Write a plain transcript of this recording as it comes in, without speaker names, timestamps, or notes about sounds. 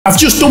I've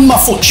just done my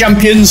FUT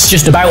champions,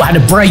 just about had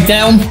a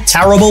breakdown.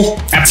 Terrible,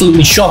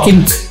 absolutely shocking.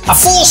 I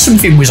thought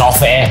something was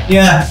off here.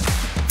 Yeah.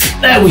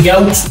 There we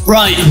go.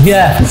 Right,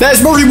 yeah.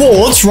 There's my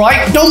rewards,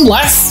 right? Don't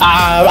laugh.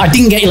 I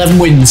didn't get 11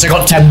 wins. I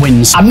got 10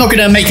 wins. I'm not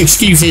going to make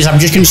excuses. I'm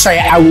just going to say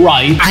it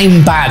outright.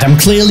 I'm bad. I'm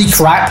clearly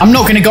crap. I'm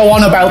not going to go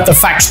on about the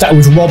facts that I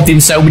was robbed in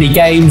so many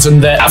games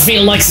and that I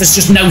feel like there's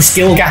just no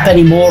skill gap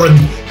anymore and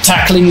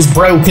tackling's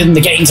broken,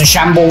 the game's a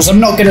shambles. I'm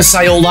not going to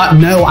say all that.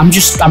 No, I'm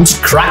just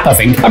crap, I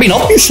think. I mean,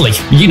 obviously,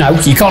 you know,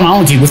 you can't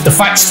argue with the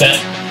facts that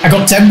I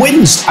got 10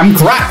 wins. I'm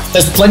crap.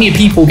 There's plenty of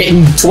people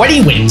getting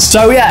 20 wins.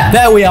 So yeah,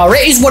 there we are.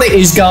 It is what it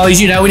is,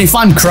 guys, you know, and if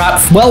I'm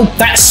crap, well,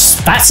 that's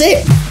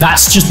it.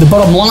 That's just the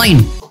bottom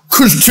line.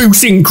 Because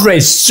Twosync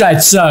Chris said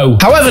so.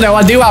 However, though,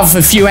 I do have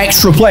a few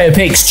extra player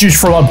picks just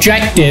for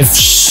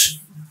objectives.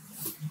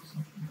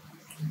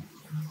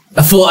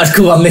 I thought I'd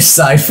come on this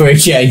side for a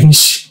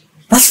change.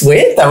 That's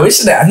weird, though,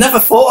 isn't it? I never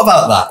thought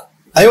about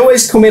that. I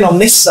always come in on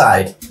this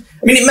side.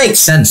 I mean, it makes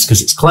sense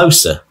because it's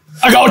closer.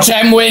 I got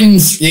 10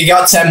 wins. You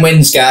got 10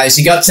 wins, guys.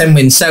 You got 10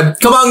 wins. So,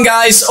 come on,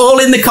 guys. All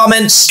in the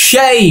comments.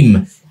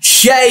 Shame.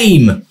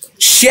 Shame.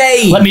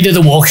 Shame. Let me do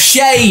the walk.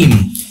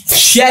 Shame.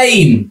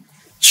 Shame.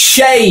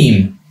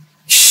 Shame.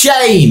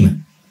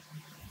 Shame.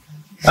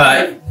 All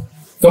right.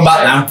 Come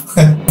back now.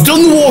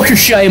 Done the walk of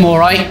shame, all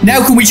right.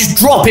 Now can we just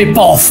drop it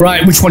off?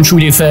 Right, which one should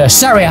we do first?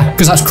 Sharia,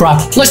 because that's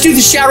crap. Let's do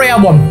the Sharia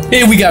one.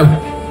 Here we go.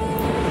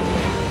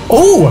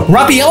 Oh,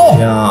 Rabiot.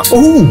 Yeah.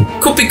 Oh,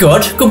 could be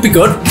good. Could be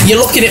good. You're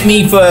looking at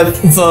me for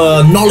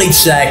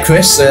knowledge there,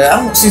 Chris.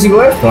 How much is he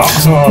worth?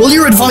 Well,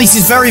 your advice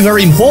is very,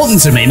 very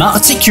important to me, Matt. I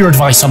take your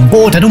advice on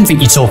board. I don't think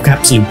you talk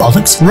absolute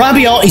bollocks.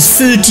 Rabiot is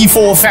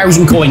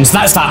 34,000 coins.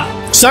 That's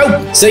that.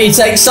 So you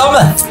take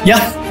Sommer? Yeah.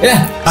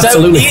 Yeah.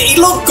 Absolutely. So he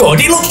looked good.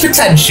 He looked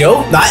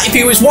potential. Like, if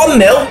he was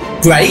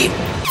 1-0, great.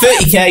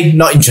 30k,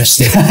 not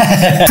interested.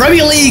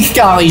 Premier League,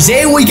 guys.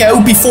 Here we go.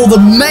 Before the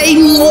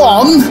main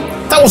one.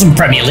 That wasn't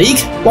Premier League.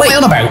 What am I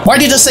on about? Why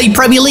did I say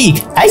Premier League?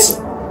 Hey?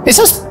 It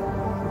says...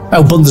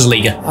 Oh,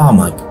 Bundesliga. Oh,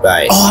 my God.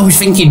 Right. Oh, I was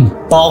thinking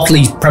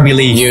Barclays Premier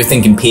League. You were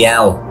thinking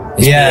PL.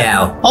 It's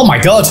PL. Oh,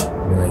 my God.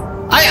 Really?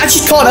 I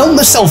just can't help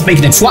myself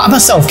making a twat of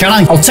myself, can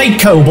I? I'll take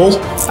Kobel.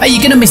 Hey,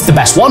 you're going to miss the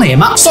best one here,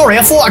 Matt. Sorry,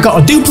 I thought I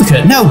got a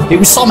duplicate. No, it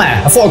was Sommer.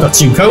 I thought I got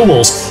 2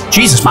 Kobels.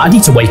 Jesus, Matt, I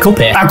need to wake up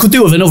here. I could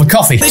do with another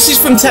coffee. This is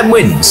from 10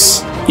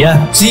 wins.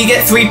 Yeah. So you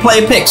get 3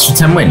 player picks for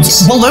 10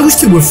 wins? Well, those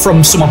 2 were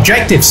from some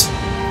objectives.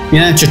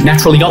 Yeah, just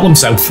naturally got them,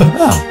 so.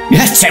 Oh.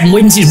 Yeah, 10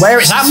 wins is where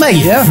it's at,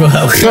 mate. Yeah.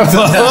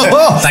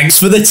 Well, thanks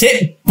for the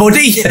tip,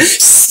 buddy.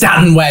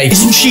 Stanway.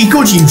 Isn't she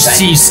good, you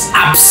say? She's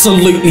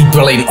absolutely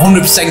brilliant.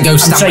 100% go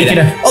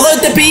Stanway.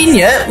 Although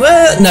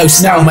Dabinia, no,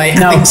 Stanway.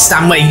 No. I think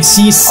Stanway,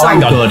 she's so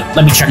good.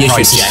 Let me check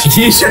prices.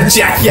 You should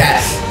check, yeah.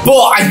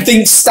 But I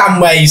think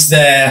Stanway's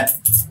the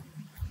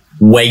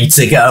way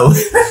to go.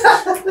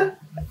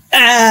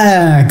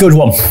 Good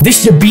one.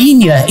 This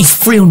Dabinia is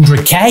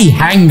 300k.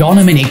 Hang on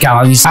a minute,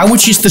 guys. How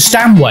much is the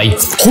Stanway?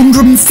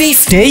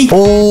 150?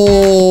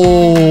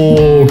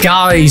 Oh,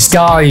 guys.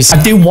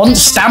 I do want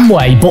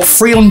Stanway, but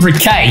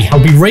 300k.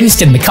 I'll be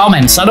rinsed in the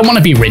comments. I don't want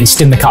to be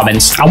rinsed in the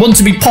comments. I want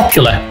to be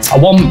popular. I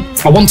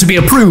want to be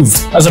approved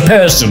as a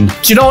person.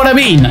 Do you know what I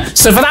mean?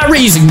 So for that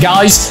reason,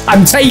 guys,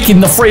 I'm taking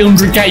the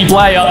 300k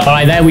player. All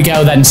right, there we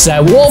go then.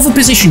 So what other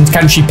positions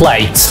can she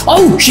play?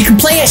 Oh, she can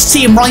play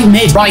ST and right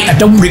mid. Right, I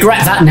don't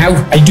regret that now.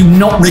 I do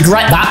not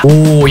regret that.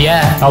 Oh,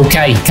 yeah.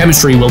 Okay,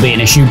 chemistry will be an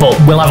issue, but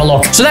we'll have a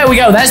look. So there we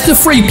go. There's the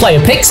 3 player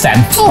picks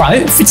then. All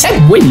right, for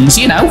 10 wins,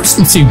 you know, it's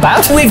not too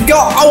bad. We've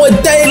got our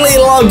daily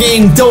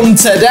logging done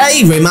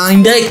today.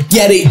 Reminder,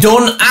 get it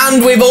done.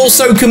 And we've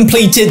also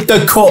completed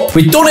the cup.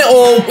 We've done it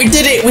all. We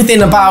did it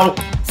within about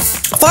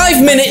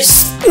 5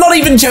 minutes. Not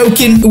even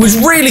joking. It was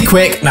really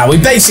quick. Now, we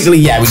basically,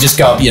 we just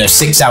got,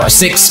 6 out of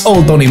 6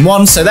 all done in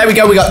one. So there we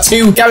go. We got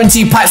 2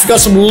 guaranteed packs. We got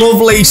some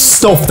lovely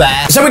stuff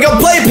there. So we got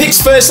player picks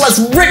first. Let's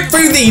rip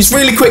through these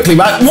really quickly,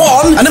 right?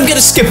 1, and I'm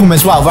going to skip them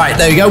as well. Right,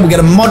 there we go. We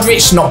get a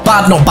Modric. Not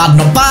bad, not bad,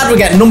 not bad. We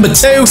get number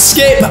 2.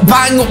 Skip.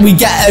 Bang. We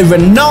get a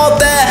Renaud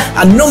there.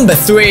 And number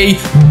 3.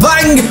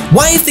 Bang.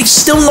 Why have they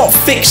still not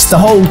fixed the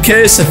whole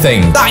cursor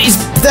thing? That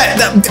is,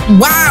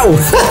 wow.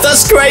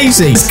 That's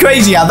crazy. It's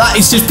crazy how that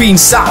is just being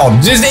sat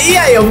on. Just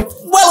EA are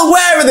well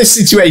aware of this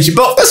situation,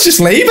 but let's just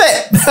leave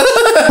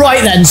it.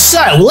 Right then,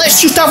 so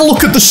let's just have a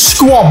look at the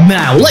squad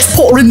now. Let's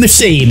put her in the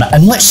team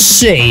and let's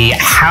see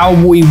how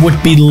we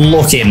would be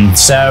looking.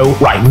 So,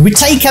 right, we would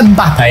take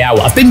Mbappe out.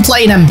 I've been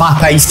playing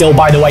Mbappe still,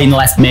 by the way, in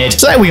left mid.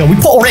 So there we go, we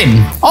put her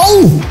in.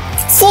 Oh,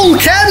 full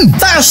chem.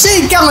 That's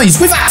it, guys.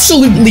 We've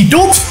absolutely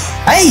dubbed.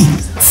 Hey,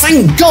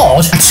 thank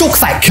God I took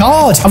that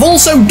card. I've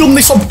also done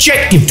this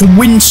objective to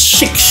win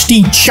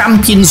 60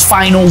 Champions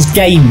Finals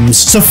games.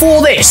 So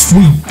for this,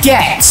 we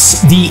get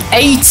the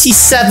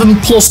 87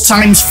 plus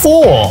times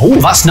 4. Oh,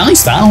 that's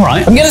nice, that. All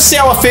right. I'm going to see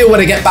how I feel when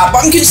I get back,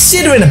 but I'm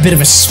considering a bit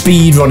of a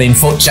speed run in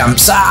FUT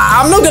Champs.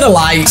 I'm not going to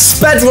lie.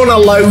 Sped run a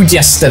load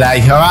yesterday,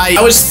 all right?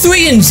 I was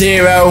 3-0.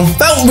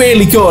 Felt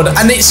really good.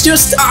 And it's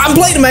just, I'm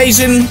playing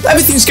amazing.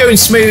 Everything's going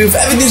smooth.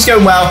 Everything's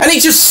going well. And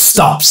it just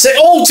stops. It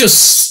all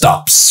just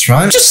stops,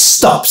 right? Just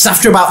stops. stops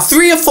after about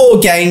 3 or 4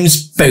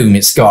 games, boom,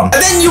 it's gone.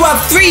 And then you have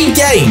 3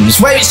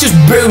 games where it's just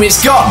boom,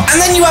 it's gone.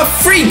 And then you have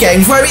 3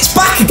 games where it's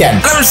back again.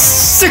 And I'm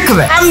sick of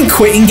it. I'm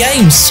quitting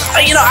games.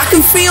 You know, I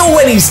can feel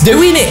when he's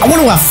doing it. I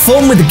want to have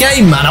fun with the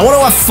game, man. I want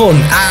to have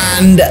fun.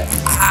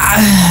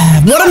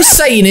 And what I'm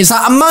saying is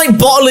that I might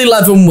bottle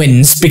 11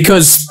 wins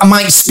because I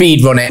might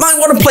speedrun it. I might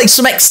want to play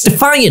some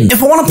X-Defiant.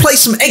 If I want to play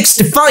some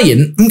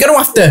X-Defiant, I'm going to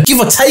have to give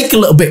or take a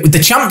little bit with the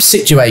champ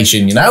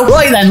situation, you know?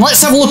 Right then,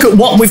 let's have a look at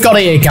what we've got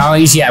here,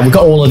 guys. Yeah, we've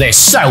got all of this.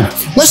 So,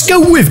 let's go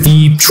with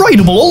the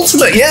tradable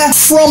ultimate, yeah,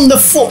 from the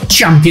FUT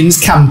Champions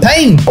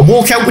campaign. A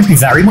walkout would be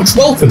very much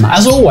welcome,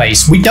 as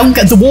always. We don't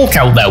get the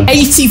walkout, though.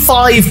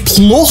 85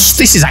 plus,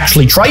 this is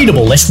actually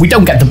tradable, this. We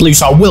don't get the blue,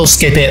 so I will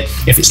skip it.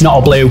 If it's not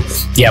a blue,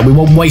 yeah, we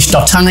won't waste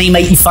our time.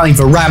 85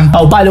 for RAM.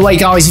 Oh, by the way,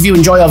 guys, if you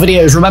enjoy our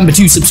videos, remember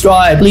to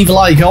subscribe, leave a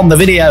like on the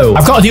video.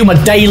 I've got to do my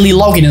daily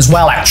login as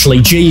well,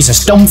 actually.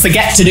 Jesus, don't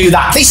forget to do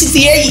that. This is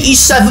the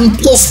 87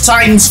 plus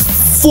times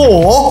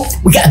 4.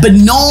 We get a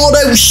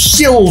Bernardo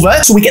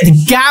Silva, so we get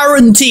the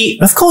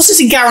guaranteed. Of course, it's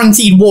a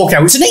guaranteed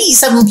walkout. It's an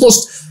 87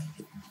 plus.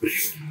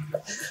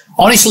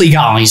 Honestly,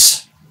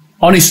 guys.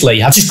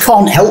 Honestly, I just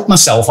can't help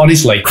myself,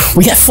 honestly.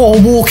 We get 4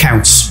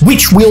 walkouts,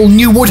 which we all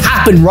knew would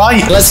happen,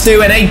 right? Let's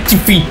do an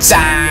 83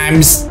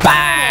 times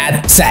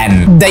bad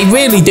 10. They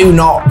really do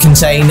not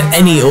contain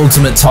any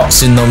ultimate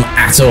tots in them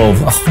at all.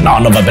 Oh,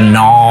 not another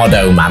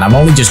Bernardo, man. I've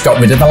only just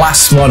got rid of the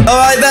last one. All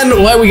right,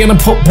 then. Where are we going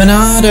to put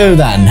Bernardo,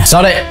 then?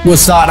 Sod it. We'll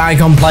start an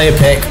icon player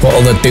pick, put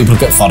all the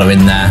duplicate fodder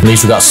in there. At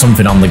least we've got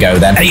something on the go,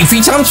 then.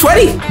 83 times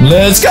 20.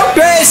 Let's go,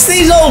 Grace.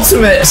 These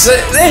ultimates.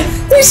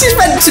 This is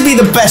meant to be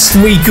the best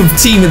week of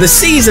Team of the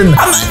Season.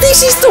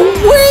 This is the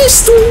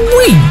worst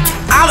week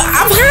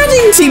I've had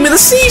in Team of the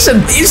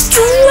Season. It's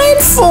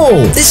dreadful.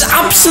 It's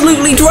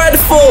absolutely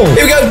dreadful.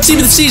 Here we go. Team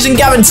of the Season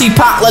guarantee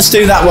pack. Let's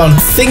do that one. I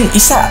think,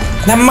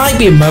 that might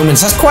be a moment.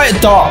 That's quite a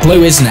dark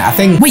blue, isn't it? I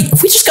think, wait,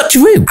 have we just got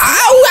Giroud?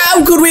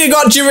 How could we have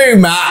got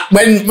Giroud, Matt?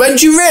 When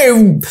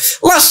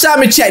Giroud, last time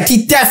I checked,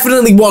 he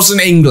definitely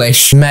wasn't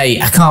English.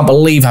 Mate, I can't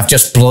believe I've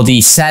just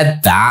bloody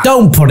said that.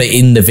 Don't put it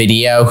in the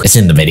video. It's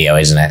in the video,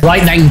 isn't it?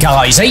 Right then,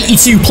 guys.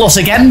 82 plus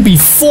again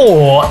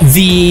before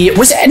the...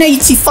 Was it an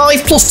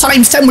 85 plus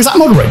times 10? Was that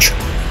Modric?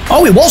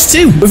 Oh, it was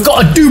too. We've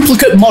got a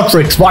duplicate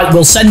Modric. Right,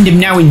 we'll send him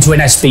now into an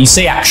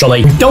SBC,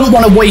 actually. We don't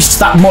want to waste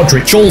that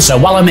Modric also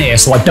while I'm here,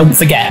 so I don't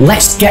forget.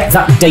 Let's get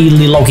that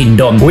daily login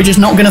done. We're just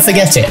not going to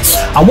forget it.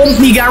 I want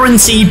me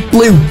guaranteed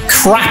blue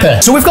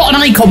crapper. So we've got an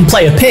icon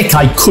player pick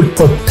I could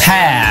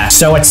prepare.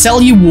 So I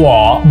tell you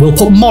what, we'll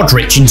put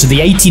Modric into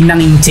the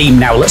 89 team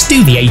now. Let's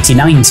do the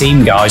 89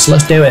 team, guys.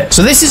 Let's do it.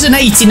 So this is an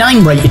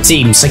 89 rated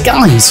team. So,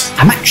 guys,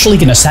 I'm actually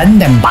going to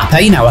send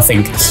Mbappe now, I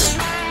think.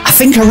 I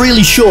think I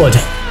really should.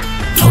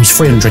 Oh, he's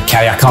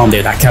 300k. I can't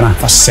do that, can I?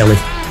 That's silly.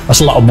 That's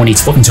a lot of money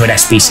to put into an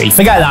SBC.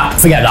 Forget that.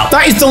 Forget that.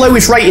 That is the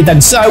lowest rated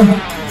then. So,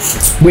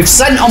 we've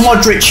sent a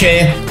Modric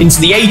here into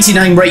the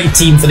 89 rated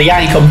team for the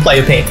icon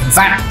player pick.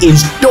 That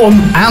is done.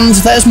 And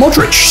there's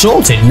Modric.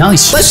 Sorted.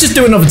 Nice. Let's just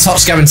do another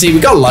tots guarantee.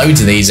 We've got loads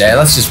of these here.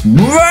 Let's just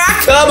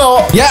rack them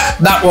up. Yeah,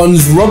 that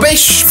one's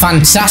rubbish.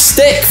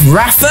 Fantastic.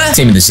 Rafa.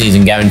 Team of the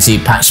Season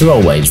guaranteed packs are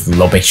always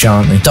rubbish,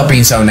 aren't they? Stop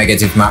being so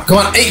negative, Matt. Come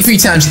on, 83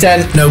 times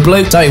 10. No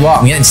blue. Tell you what,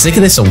 I'm getting sick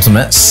of this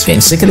ultimates.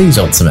 Getting sick of these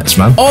ultimates,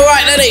 man. All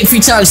right, then, 83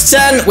 times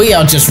 10. We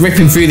are just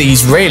ripping through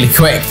these really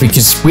quick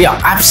because we are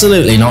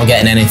absolutely not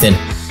getting anything.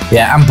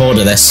 Yeah, I'm bored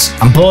of this.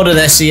 I'm bored of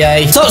this,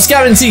 EA. Tots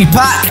guarantee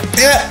pack.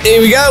 Yeah,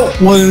 here we go.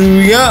 What do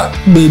we got?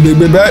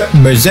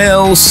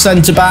 Brazil,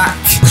 centre back.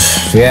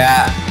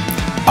 Yeah.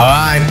 All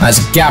right, that's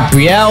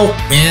Gabriel.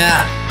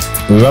 Yeah.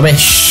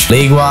 Rubbish.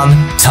 League One.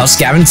 Tots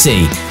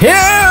guarantee.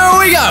 Here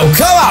we go.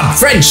 Come on,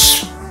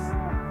 French.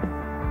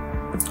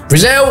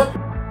 Brazil.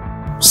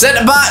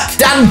 Centre back.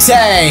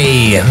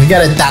 Dante. We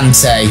got a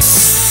Dante.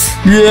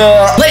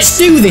 Yeah. Let's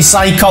do this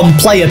icon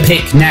player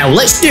pick now.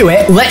 Let's do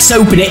it. Let's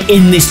open it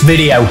in this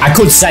video. I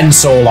could send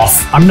Saul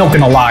off. I'm not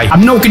going to lie.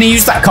 I'm not going to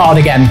use that card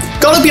again.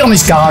 Gotta be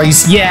honest,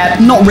 guys. Yeah,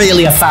 not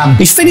really a fan.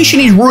 His finishing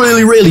is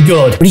really, really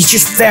good, but he's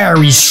just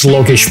very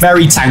sluggish,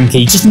 very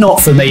tanky. Just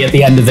not for me at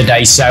the end of the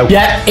day. So,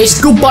 yeah,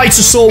 it's goodbye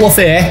to Saul off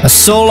here. A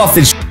Saul off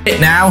is shit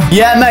now.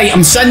 Yeah, mate,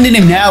 I'm sending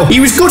him now. He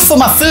was good for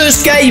my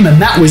first game,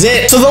 and that was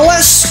it. So the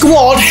last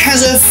squad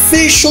has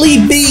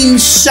officially been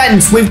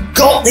sent. We've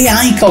got the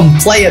icon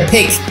player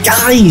pick.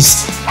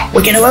 Guys,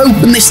 we're going to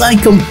open this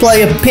icon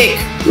player pick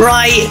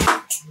right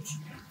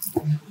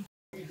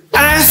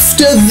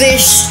after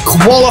this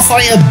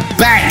qualifier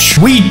batch.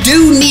 We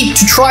do need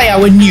to try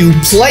our new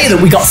play that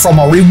we got from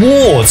our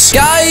rewards.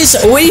 Guys,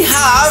 we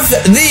have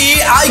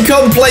the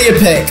icon player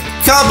pick.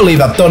 Can't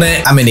believe I've done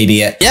it. I'm an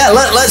idiot. Yeah,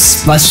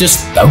 let's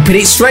just open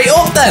it straight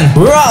up then.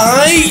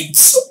 Right.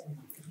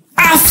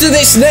 After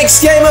this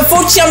next game of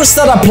FUT Champs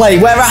that I play,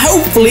 where I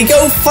hopefully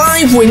go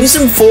 5 wins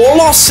and 4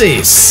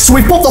 losses. So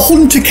we put the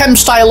Hunter Chem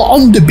style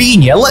on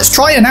Dabinia. Let's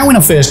try her now in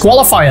our first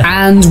qualifier.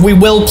 And we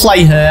will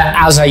play her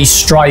as a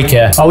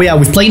striker. Oh yeah,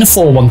 we're playing a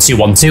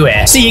 4-1-2-1-2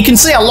 here. See, you can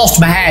see I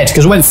lost my head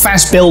because I went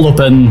fast build up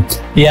and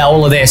yeah,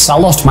 all of this. I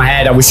lost my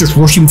head. I was just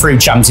rushing through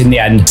champs in the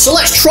end. So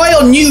let's try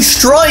our new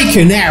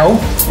striker now.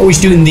 Always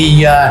doing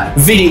the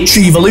Vidic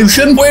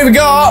evolution. We've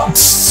got...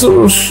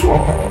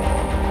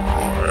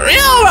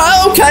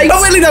 Yeah, okay. I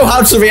don't really know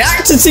how to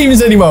react to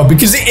teams anymore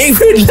because it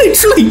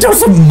literally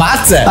doesn't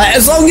matter. Like,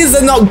 as long as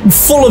they're not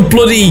full of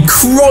bloody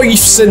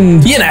Cruyffs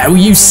and, you know,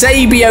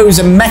 Eusebios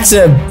and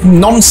meta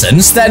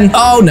nonsense, then,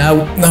 oh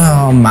no.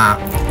 Oh, Matt.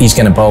 He's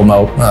going to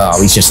Bomo.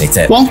 Oh, he's just hit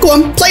it. Go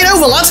on. Play it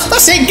over, lads.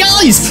 That's it,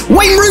 guys.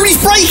 Wayne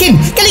Rooney's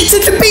breaking. Get it to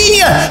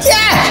Dabinia.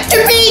 Yeah,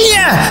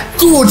 Dabinia.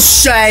 Good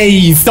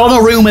save.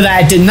 Donnarumma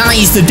there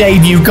denies the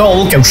debut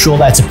goal. Go short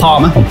there to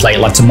Palmer. And play it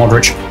like to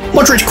Modric.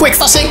 Modric, quick,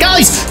 that's it,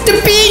 guys.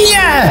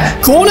 Dabinia!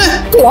 Corner,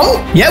 go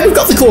on. Yeah, we've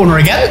got the corner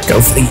again.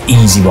 Go for the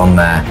easy one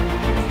there.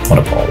 What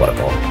a ball, what a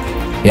ball.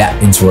 Yeah,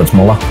 in towards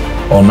Muller.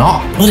 Or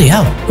not. Bloody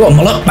hell. Go on,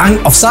 Muller. Bang,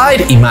 offside.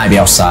 He might be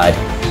offside.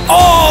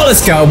 Oh,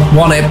 let's go.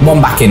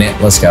 One back in it.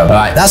 Let's go. All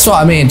right, that's what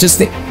I mean.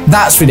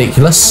 That's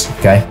ridiculous.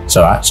 Okay, it's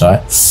all right, it's all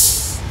right.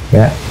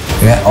 Yeah.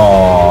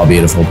 Oh,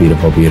 beautiful,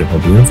 beautiful, beautiful,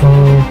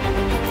 beautiful.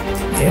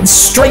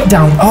 Straight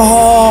down.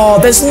 Oh,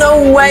 there's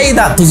no way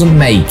that doesn't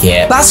make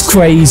it. That's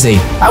crazy.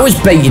 I was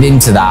baited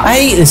into that. I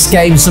hate this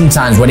game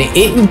sometimes when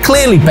it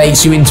clearly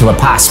baits you into a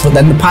pass, but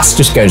then the pass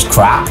just goes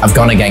crap. I've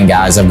gone again,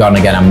 guys. I've gone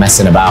again. I'm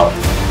messing about.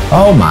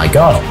 Oh my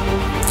God.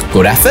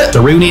 Good effort. The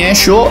Rooney here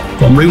short.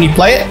 Go on, Rooney,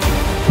 play it.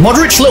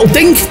 Modric, little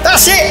dink.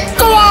 That's it.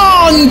 Go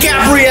on,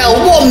 Gabriel.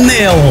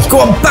 1-0. Go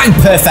on, bang.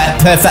 Perfect,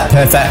 perfect,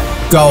 perfect.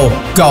 Goal,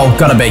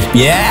 gotta be.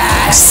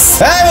 Yes!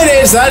 There it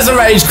is, that's a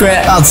rage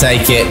quit. I'll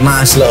take it.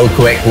 Nice little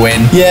quick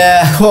win.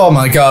 Yeah, oh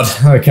my God.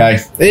 Okay.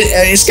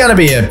 It's gonna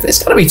be a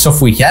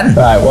tough weekend.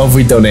 Right, what have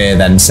we done here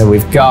then? So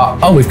we've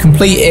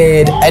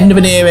completed end of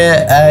an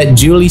era,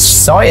 Julie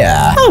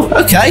Sawyer. Oh,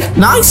 okay.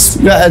 Nice.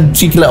 Got a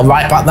cheeky little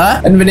right back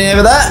there. End of an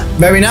era there.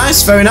 Very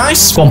nice, very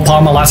nice. Go on,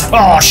 Palmer, lad.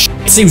 Oh,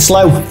 it's too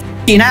slow.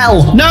 In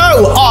hell.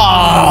 No!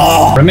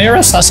 Oh!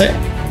 Ramirez, that's it.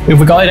 Who have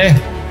we got it here?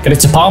 Get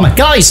it to Palmer.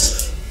 Guys!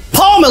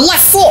 Palmer,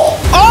 left foot.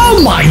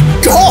 Oh my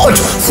God.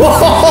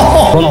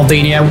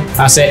 Ronaldinho,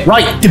 that's it.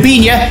 Right,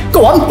 Dabinia,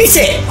 go on, hit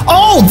it.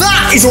 Oh,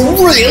 that is a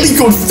really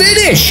good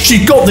finish.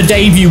 She got the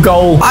debut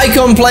goal.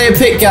 Icon player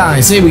pick,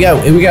 guys. Here we go,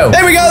 here we go.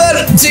 There we go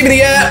then. Team of the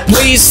year,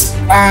 please.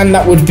 And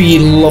that would be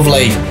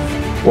lovely.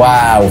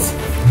 Wow.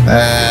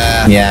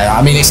 Yeah,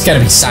 I mean, it's going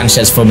to be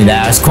Sanchez for me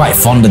there. I was quite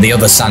fond of the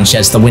other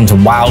Sanchez, the winter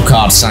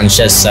wildcard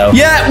Sanchez, so...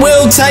 Yeah,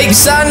 we'll take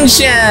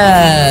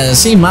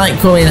Sanchez! He might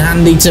come in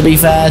handy, to be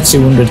fair.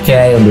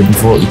 200k,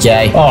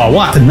 140k. Oh,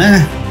 what happened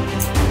there?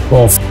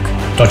 Oh,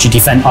 dodgy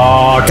defend.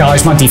 Oh,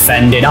 guys, my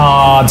defending.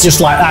 Oh, just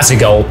like, that's a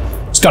goal.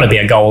 It's got to be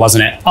a goal,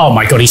 hasn't it? Oh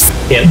my God, he's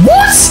it.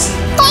 What?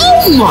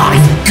 Oh my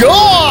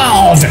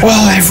God!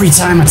 Oh, every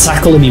time I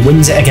tackle him, he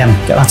wins it again.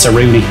 Get that to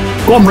Rooney.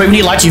 Go on,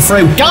 Rooney, light you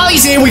through.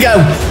 Guys, here we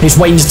go. It's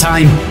Wayne's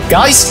time.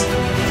 Guys.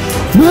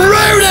 Rooney!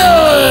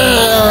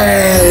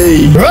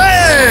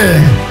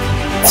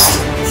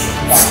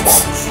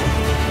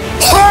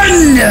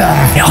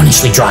 It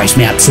honestly drives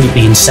me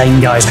absolutely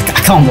insane, guys.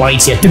 I can't lie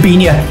to you.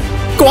 Dabinia.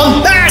 Go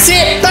on, that's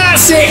it,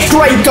 that's it.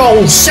 Great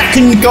goal,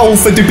 second goal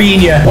for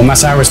Dabinia. Well,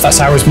 that's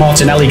ours,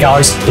 Martinelli,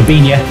 guys.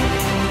 Dabinia,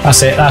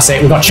 that's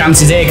it. We've got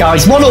chances here,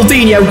 guys.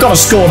 Ronaldinho, got to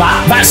score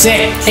that. That's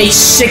it, it's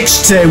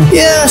 6-2.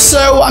 Yeah,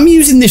 so I'm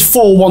using this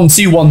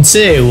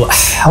 4-1-2-1-2.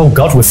 Oh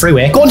God, we're through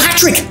here. Go on,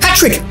 hat-trick.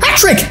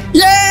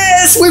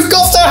 Yes, we've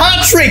got the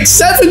hat-trick,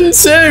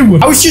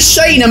 7-2. I was just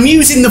saying, I'm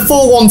using the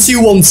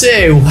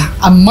 4-1-2-1-2.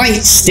 I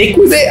might stick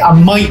with it. I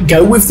might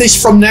go with this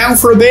from now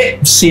for a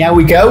bit, see how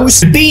it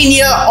goes.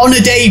 Dabinia on a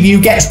debut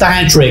gets the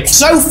hat-trick.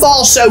 So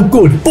far, so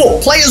good,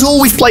 but players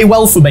always play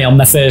well for me on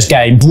their first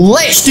game.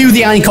 Let's do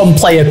the icon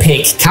player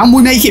pick. Can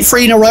we make it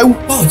 3 in a row?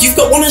 Oh, you've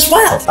got one as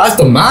well. I've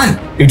done mine.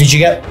 Who did you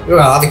get? Well,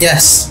 I'll have a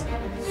guess.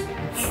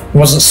 I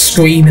wasn't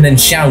screaming and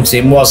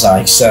shouting, was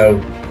I?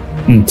 So...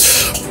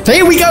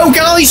 Here we go,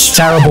 guys.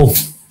 Terrible.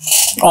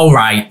 All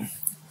right.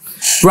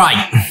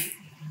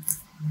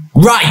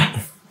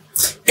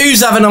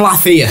 Who's having a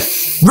laugh here?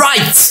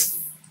 Right.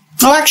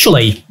 Oh,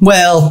 actually,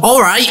 well...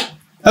 All right.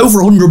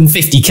 Over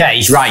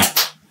 150k.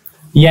 Right.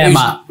 Yeah,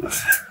 Matt.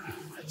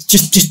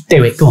 Just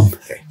do it. Go on.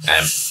 Okay.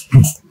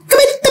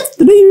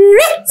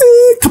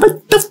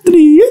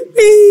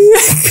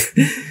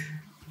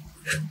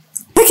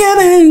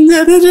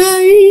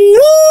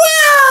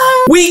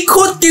 We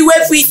could do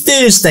every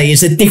Thursday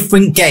as a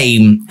different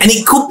game, and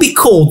it could be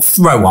called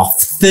Throw Off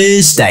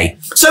Thursday.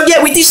 So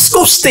yeah, we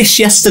discussed this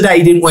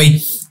yesterday, didn't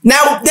we?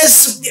 Now,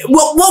 there's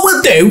what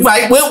we'll do,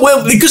 right?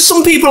 We'll because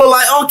some people are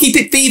like, oh, keep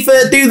it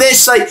FIFA, do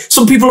this. Like,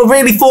 some people are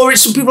really for it.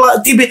 Some people are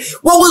like, keep it.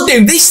 What we'll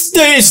do this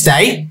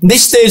Thursday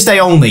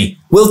only,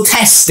 we'll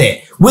test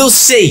it. We'll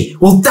see.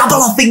 We'll dabble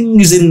our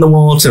things in the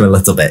water a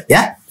little bit,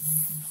 yeah?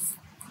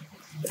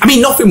 I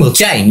mean, nothing will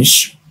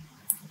change.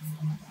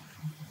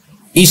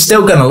 He's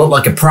still going to look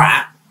like a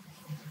prat.